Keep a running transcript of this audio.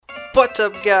What's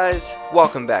up, guys?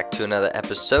 Welcome back to another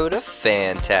episode of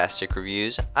Fantastic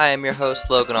Reviews. I am your host,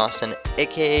 Logan Austin,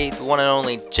 aka the one and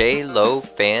only J-Lo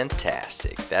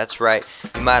Fantastic. That's right,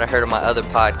 you might have heard of my other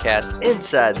podcast,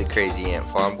 Inside the Crazy Ant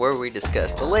Farm, where we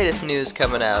discuss the latest news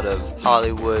coming out of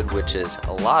Hollywood, which is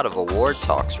a lot of award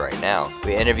talks right now.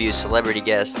 We interview celebrity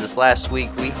guests. This last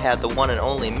week, we had the one and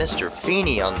only Mr.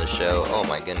 Feeney on the show. Oh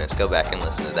my goodness, go back and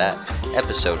listen to that.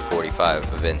 Episode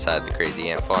 45 of Inside the Crazy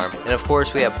Ant Farm. And of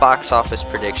course, we have box office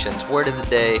predictions, word of the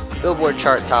day, Billboard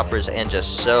chart toppers, and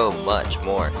just so much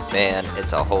more. Man,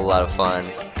 it's a whole lot of fun.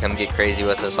 Come get crazy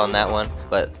with us on that one.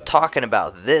 But talking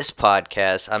about this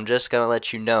podcast, I'm just going to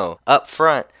let you know up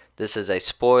front, this is a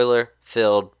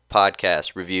spoiler-filled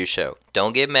podcast review show.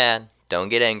 Don't get mad. Don't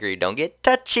get angry. Don't get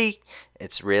touchy.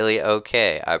 It's really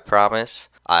okay. I promise.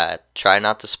 I try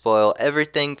not to spoil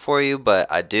everything for you,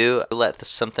 but I do let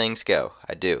some things go.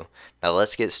 I do. Now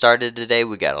let's get started today.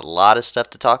 We got a lot of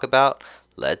stuff to talk about.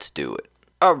 Let's do it.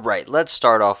 Alright, let's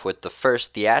start off with the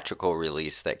first theatrical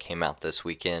release that came out this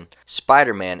weekend.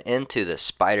 Spider-Man Into the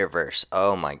Spider-Verse.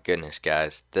 Oh my goodness,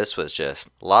 guys. This was just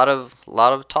a lot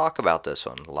of talk about this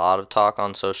one. A lot of talk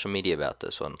on social media about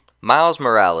this one. Miles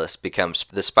Morales becomes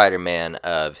the Spider-Man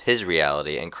of his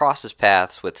reality and crosses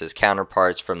paths with his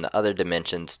counterparts from the other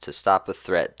dimensions to stop a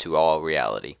threat to all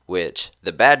reality. Which,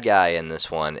 the bad guy in this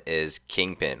one is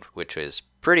Kingpin, which was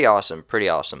pretty awesome.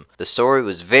 The story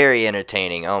was very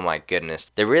entertaining. Oh my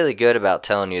goodness. They're really good about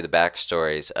telling you the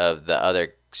backstories of the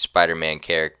other Spider-Man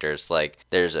characters. Like,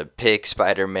 there's a pig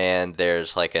Spider-Man,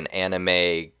 there's like an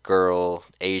anime girl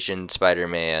Asian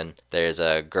Spider-Man, there's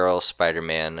a girl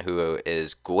Spider-Man who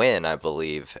is Gwen, I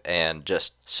believe, and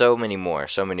just so many more.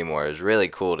 It was really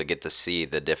cool to get to see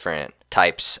the different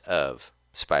types of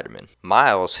Spider-Man.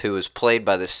 Miles, who was played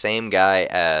by the same guy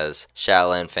as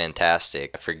Shaolin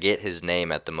Fantastic, I forget his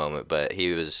name at the moment, but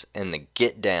he was in the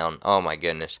Get Down. Oh my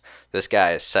goodness, this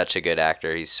guy is such a good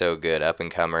actor. He's so good, up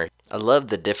and comer. I love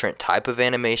the different type of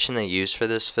animation they used for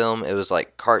this film. It was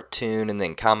like cartoon and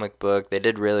then comic book. They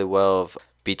did really well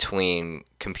between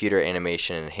computer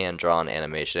animation and hand-drawn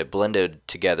animation. It blended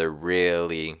together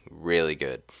really, really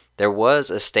good. There was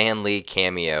a Stan Lee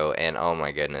cameo, and oh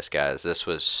my goodness, guys, this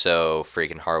was so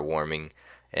freaking heartwarming,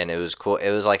 and it was cool.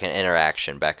 It was like an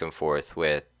interaction back and forth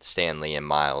with Stan Lee and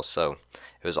Miles, so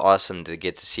it was awesome to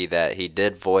get to see that. He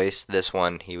did voice this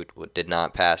one. He did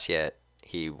not pass yet.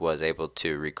 He was able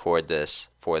to record this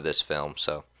for this film,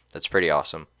 so that's pretty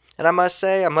awesome. And I must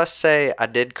say, I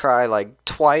did cry like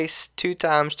two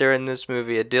times during this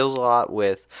movie. It deals a lot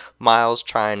with Miles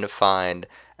trying to find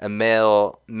a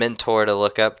male mentor to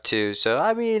look up to. So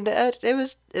I mean,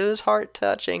 it was heart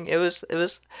touching. It was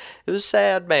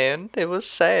sad, man. It was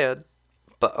sad.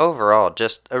 But overall,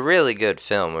 just a really good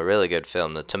film.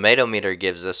 The tomato meter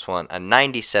gives this one a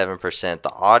 97%.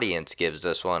 The audience gives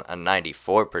this one a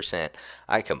 94%.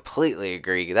 I completely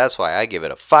agree. That's why I give it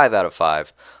a 5 out of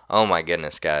 5. Oh my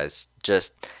goodness, guys.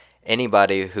 Just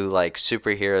anybody who likes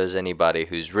superheroes, anybody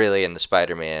who's really into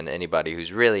Spider-Man, anybody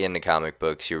who's really into comic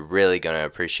books, you're really going to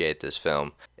appreciate this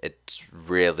film. It's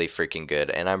really freaking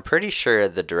good. And I'm pretty sure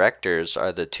the directors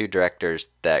are the two directors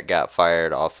that got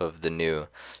fired off of the new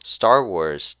Star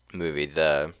Wars movie,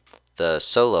 the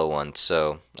Solo one.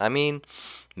 So, I mean,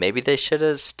 maybe they should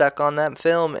have stuck on that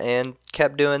film and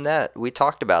kept doing that. We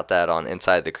talked about that on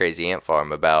Inside the Crazy Ant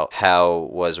Farm, about how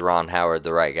was Ron Howard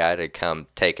the right guy to come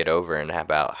take it over, and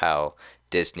about how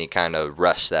Disney kind of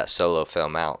rushed that Solo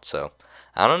film out. So,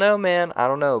 I don't know, man. I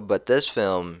don't know. But this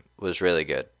film was really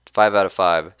good. 5 out of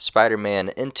 5. Spider-Man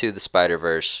Into the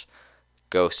Spider-Verse.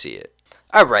 Go see it.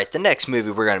 Alright, the next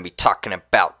movie we're going to be talking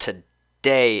about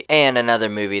today, and another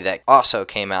movie that also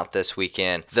came out this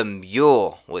weekend, The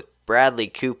Mule, with Bradley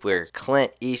Cooper,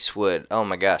 Clint Eastwood. Oh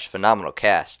my gosh, phenomenal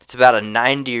cast. It's about a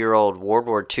 90-year-old World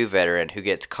War II veteran who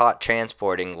gets caught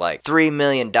transporting like $3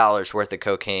 million worth of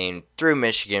cocaine through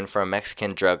Michigan from a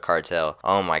Mexican drug cartel.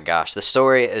 Oh my gosh, the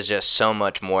story is just so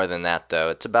much more than that though.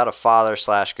 It's about a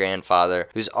father/grandfather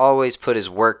who's always put his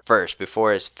work first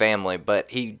before his family, but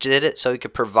he did it so he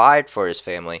could provide for his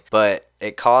family. But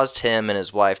it caused him and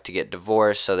his wife to get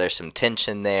divorced, so there's some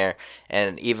tension there,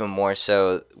 and even more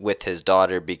so with his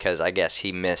daughter, because I guess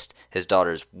he missed his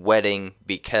daughter's wedding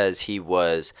because he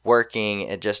was working,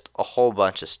 and just a whole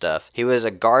bunch of stuff. He was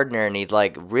a gardener, and he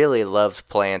really loved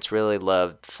plants, really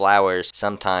loved flowers.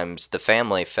 Sometimes the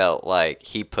family felt like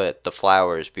he put the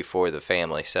flowers before the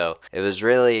family, so it was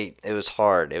really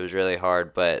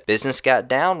hard, but business got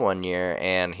down one year,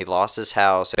 and he lost his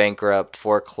house, bankrupt,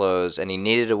 foreclosed, and he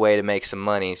needed a way to make some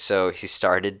money, so he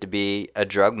started to be a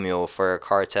drug mule for a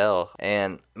cartel.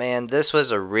 And man, this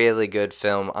was a really good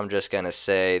film. I'm just gonna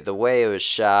say the way it was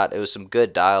shot, it was some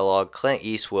good dialogue. Clint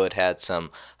Eastwood had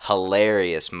some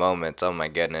hilarious moments. Oh my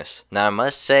goodness. Now I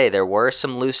must say there were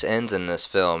some loose ends in this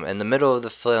film. In the middle of the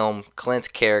film, Clint's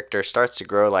character starts to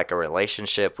grow like a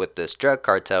relationship with this drug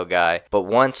cartel guy, but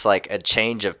once like a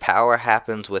change of power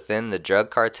happens within the drug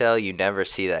cartel, you never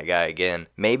see that guy again.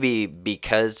 Maybe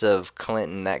because of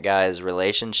Clint and that guy's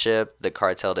relationship, the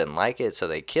cartel didn't like it, so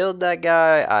they killed that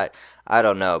guy. I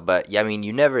don't know, but yeah, I mean,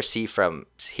 you never see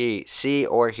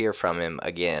or hear from him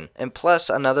again. And plus,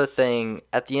 another thing,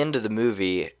 at the end of the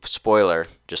movie, spoiler,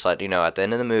 just let you know, at the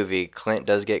end of the movie, Clint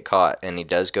does get caught and he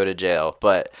does go to jail.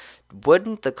 But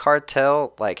wouldn't the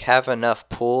cartel like have enough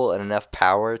pull and enough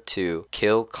power to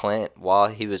kill Clint while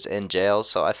he was in jail?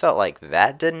 So I felt like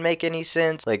that didn't make any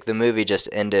sense. Like the movie just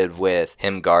ended with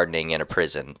him gardening in a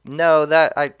prison. No,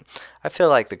 I feel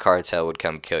like the cartel would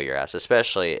come kill your ass,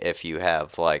 especially if you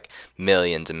have like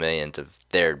millions and millions of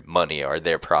their money or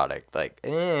their product. Like,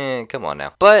 come on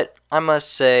now. But I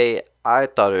must say, I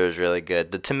thought it was really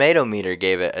good. The tomato meter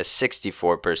gave it a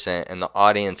 64%, and the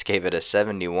audience gave it a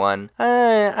 71.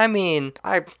 I mean,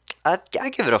 I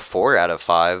give it a 4 out of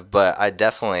 5, but I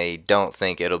definitely don't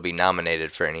think it'll be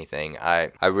nominated for anything.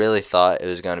 I really thought it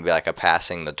was going to be like a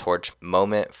passing the torch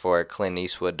moment for Clint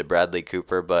Eastwood to Bradley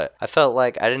Cooper, but I felt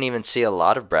like I didn't even see a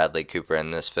lot of Bradley Cooper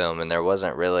in this film, and there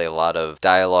wasn't really a lot of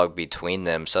dialogue between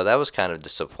them, so that was kind of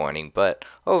disappointing. But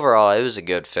overall, it was a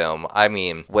good film. I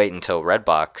mean, wait until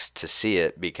Redbox to see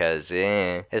it because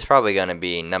it's probably going to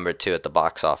be number 2 at the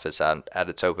box office at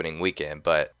its opening weekend,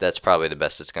 but that's probably the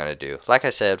best it's going to do. Like I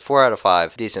said, 4 out of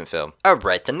 5, decent film.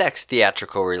 Alright, the next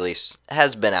theatrical release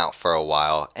has been out for a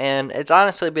while, and it's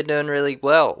honestly been doing really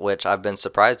well, which I've been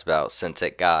surprised about since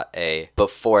it got a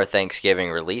before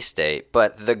Thanksgiving release date.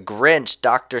 But The Grinch,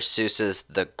 Dr. Seuss's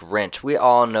The Grinch. We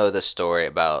all know the story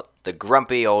about the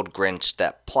grumpy old Grinch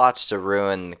that plots to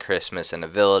ruin Christmas in the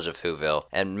village of Whoville.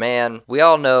 And man, we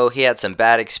all know he had some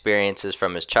bad experiences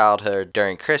from his childhood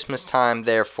during Christmas time,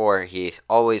 therefore he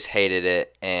always hated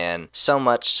it, and so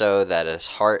much so that his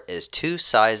heart is 2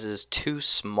 sizes too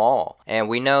small. And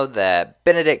we know that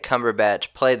Benedict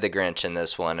Cumberbatch played the Grinch in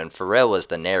this one, and Pharrell was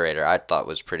the narrator. I thought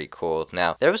was pretty cool.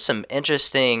 Now, there was some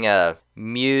interesting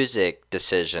music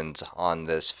decisions on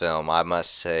this film, I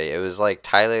must say. It was like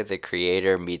Tyler the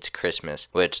Creator meets Christmas,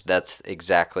 which that's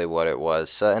exactly what it was.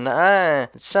 So, and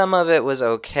some of it was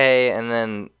okay, and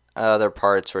then other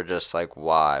parts were just like,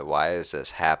 why is this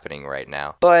happening right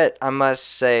now? But I must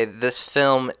say, this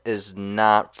film is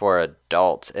not for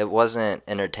adults. It wasn't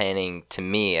entertaining to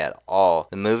me at all.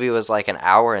 The movie was like an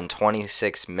hour and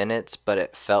 26 minutes, but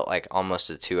it felt like almost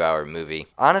a 2-hour movie.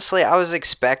 Honestly, I was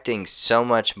expecting so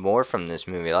much more from this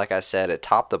movie. Like I said, it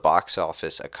topped the box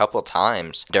office a couple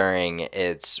times during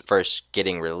its first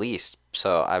getting released.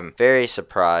 So I'm very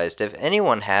surprised. If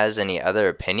anyone has any other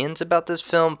opinions about this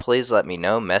film, please let me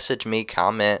know. Message me,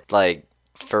 comment. Like,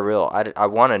 for real, I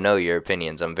want to know your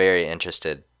opinions. I'm very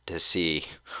interested to see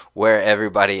where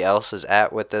everybody else is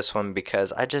at with this one,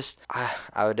 because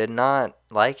I did not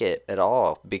like it at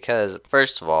all. Because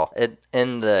first of all,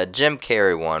 in the Jim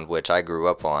Carrey one, which I grew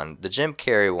up on, the Jim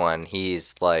Carrey one,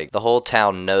 he's like, the whole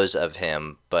town knows of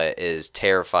him but is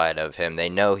terrified of him. They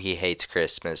know he hates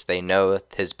Christmas. They know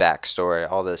his backstory,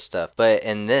 all this stuff. But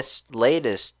in this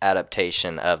latest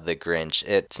adaptation of The Grinch,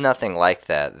 it's nothing like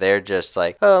that. They're just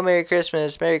like, oh, Merry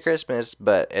Christmas,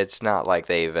 but it's not like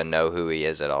they even know who he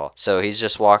is at all. So he's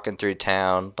just walking through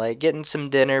town, like getting some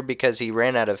dinner because he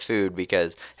ran out of food,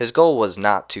 because his goal was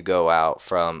not to go out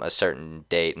from a certain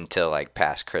date until like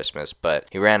past Christmas, but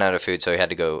he ran out of food, so he had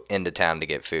to go into town to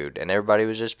get food. And everybody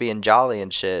was just being jolly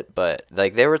and shit, but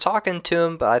like they were talking to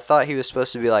him, but I thought he was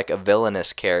supposed to be like a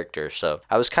villainous character, so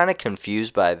I was kind of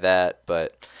confused by that.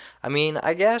 But I mean,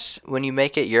 I guess when you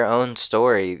make it your own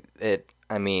story,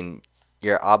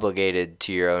 you're obligated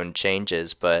to your own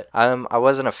changes. But I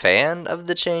wasn't a fan of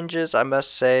the changes, I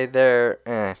must say.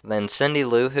 Then Cindy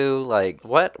Lou Who, like,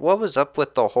 what was up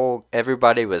with the whole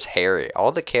everybody was hairy?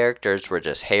 All the characters were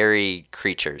just hairy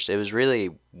creatures. It was really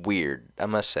weird, I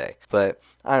must say. But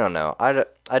I don't know. I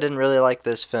didn't really like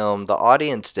this film. The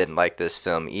audience didn't like this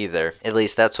film either. At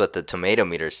least that's what the tomato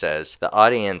meter says. The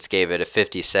audience gave it a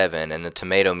 57 and the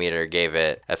tomato meter gave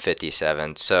it a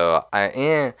 57. So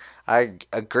I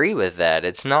agree with that.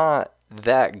 It's not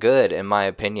that good in my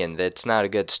opinion. It's not a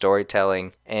good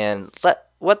storytelling. And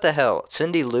what the hell?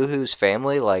 Cindy Lou Who's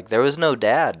family, like, there was no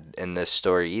dad in this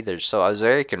story either, so I was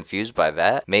very confused by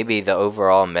that. Maybe the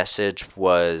overall message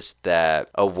was that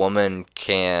a woman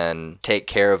can take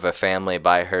care of a family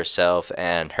by herself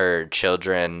and her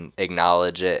children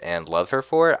acknowledge it and love her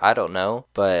for it. I don't know,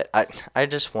 but I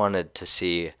just wanted to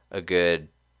see a good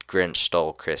Grinch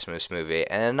Stole Christmas movie,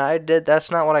 and I did. That's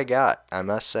not what I got, I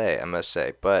must say,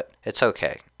 but it's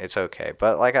okay. It's okay.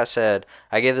 But like I said,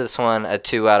 I give this one a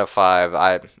 2 out of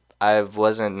 5. I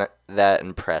wasn't that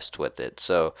impressed with it.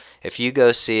 So if you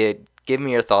go see it, give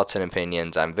me your thoughts and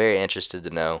opinions. I'm very interested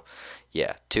to know.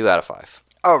 Yeah, 2 out of 5.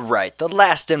 Alright, the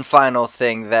last and final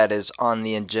thing that is on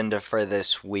the agenda for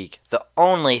this week, the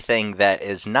only thing that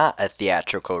is not a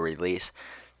theatrical release,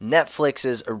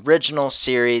 Netflix's original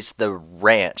series, The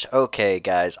Ranch. Okay,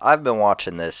 guys, I've been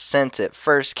watching this since it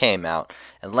first came out,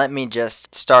 and let me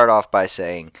just start off by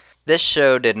saying this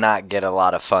show did not get a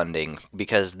lot of funding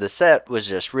because the set was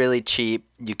just really cheap.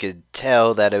 You could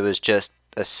tell that it was just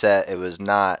a set, it was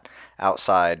not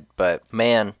outside, but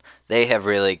man, they have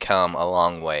really come a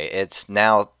long way. It's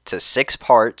now to 6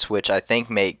 parts, which I think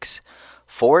makes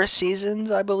 4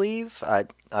 seasons, I believe.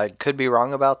 I could be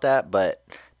wrong about that, but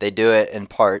they do it in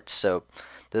parts, so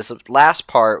this last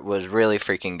part was really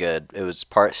freaking good. It was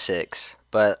part 6.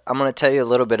 But I'm going to tell you a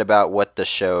little bit about what the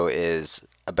show is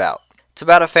about. It's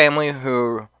about a family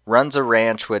who runs a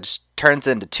ranch which turns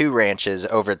into 2 ranches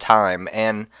over time,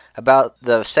 and about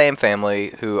the same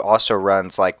family who also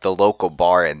runs like the local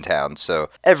bar in town, so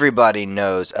everybody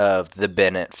knows of the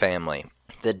Bennett family.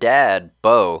 The dad,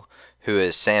 Bo, who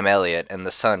is Sam Elliott, and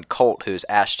the son Colt, who's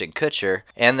Ashton Kutcher,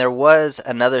 and there was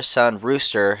another son,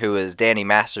 Rooster, who is Danny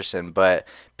Masterson, but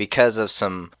because of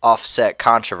some offset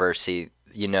controversy,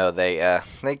 you know, they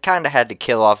kind of had to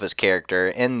kill off his character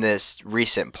in this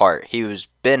recent part. He was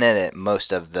been in it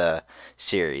most of the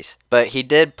series, but he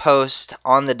did post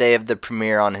on the day of the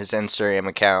premiere on his Instagram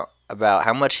account about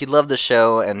how much he loved the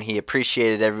show and he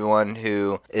appreciated everyone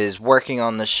who is working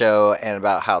on the show and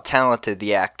about how talented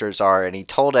the actors are, and he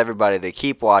told everybody to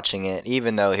keep watching it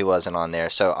even though he wasn't on there.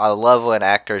 So I love when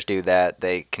actors do that.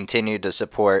 They continue to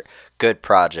support good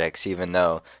projects even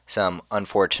though some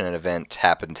unfortunate events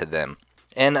happen to them.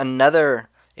 And another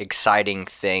exciting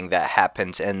thing that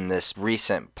happens in this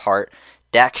recent part,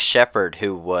 Dax Shepard,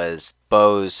 who was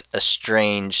Bo's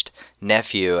estranged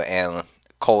nephew and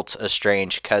Colt's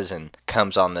estranged cousin,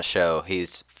 comes on the show.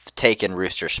 He's taken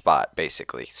Rooster's spot,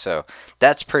 basically. So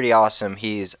that's pretty awesome.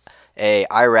 He's a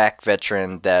Iraq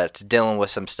veteran that's dealing with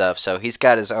some stuff, so he's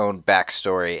got his own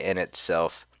backstory in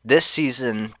itself. This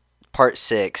season, part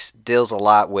 6, deals a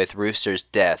lot with Rooster's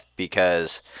death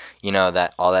because, you know,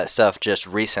 that all that stuff just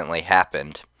recently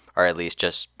happened, or at least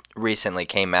just recently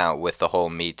came out with the whole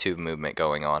Me Too movement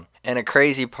going on. And a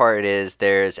crazy part is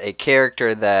there's a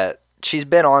character that she's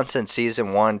been on since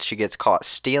season 1. She gets caught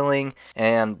stealing,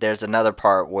 and there's another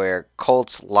part where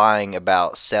Colt's lying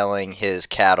about selling his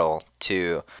cattle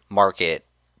to market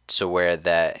to where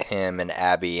that him and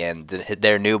Abby and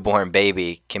their newborn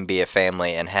baby can be a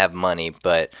family and have money,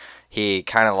 but he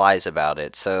kind of lies about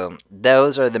it. So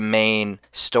those are the main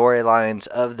storylines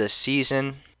of the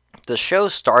season. The show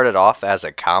started off as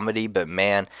a comedy, but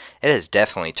man, it has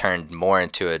definitely turned more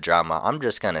into a drama. I'm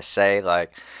just gonna say,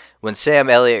 like, when Sam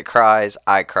Elliott cries,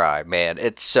 I cry, man.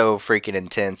 It's so freaking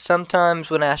intense. Sometimes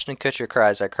when Ashton Kutcher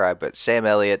cries, I cry, but Sam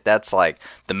Elliott, that's like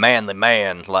the manly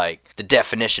man, like the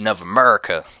definition of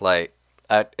America. Like,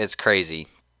 it's crazy.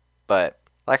 But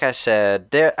like I said,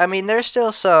 there's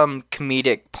still some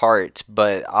comedic parts,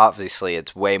 but obviously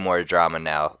it's way more drama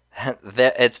now.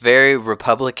 It's very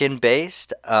Republican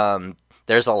based.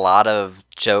 There's a lot of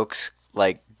jokes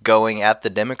like going at the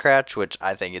Democrats, which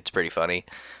I think it's pretty funny.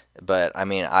 But I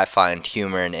mean, I find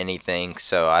humor in anything,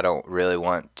 so I don't really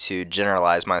want to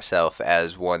generalize myself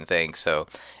as one thing. So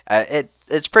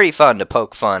it's pretty fun to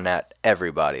poke fun at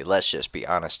everybody. Let's just be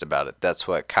honest about it. That's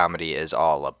what comedy is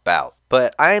all about.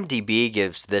 But IMDb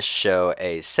gives this show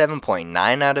a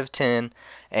 7.9 out of 10.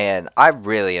 And I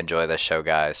really enjoy this show,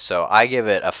 guys. So I give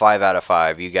it a 5 out of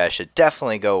 5. You guys should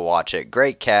definitely go watch it.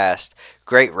 Great cast,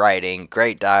 great writing,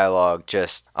 great dialogue.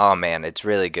 Just, oh man, it's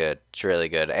really good. It's really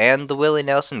good. And the Willie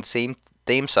Nelson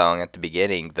theme song at the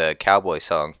beginning, the cowboy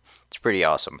song, it's pretty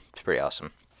awesome. It's pretty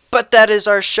awesome. But that is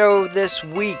our show this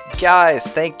week, guys.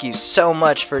 Thank you so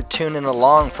much for tuning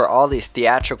along for all these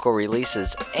theatrical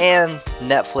releases and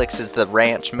Netflix's The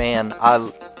Ranch, man.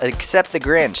 Except The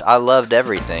Grinch, I loved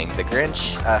everything. The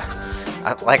Grinch,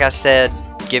 like I said,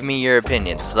 give me your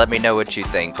opinions. Let me know what you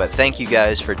think. But thank you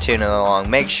guys for tuning along.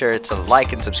 Make sure to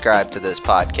like and subscribe to this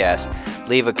podcast.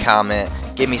 leave a comment,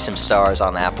 give me some stars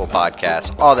on Apple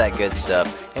Podcasts, all that good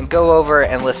stuff. And go over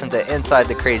and listen to Inside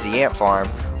the Crazy Ant Farm,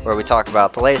 where we talk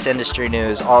about the latest industry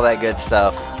news, all that good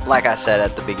stuff, like I said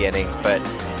at the beginning. But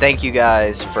thank you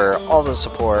guys for all the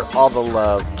support, all the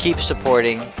love. Keep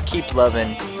supporting, keep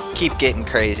loving, keep getting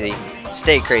crazy.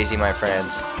 Stay crazy, my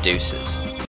friends. Deuces.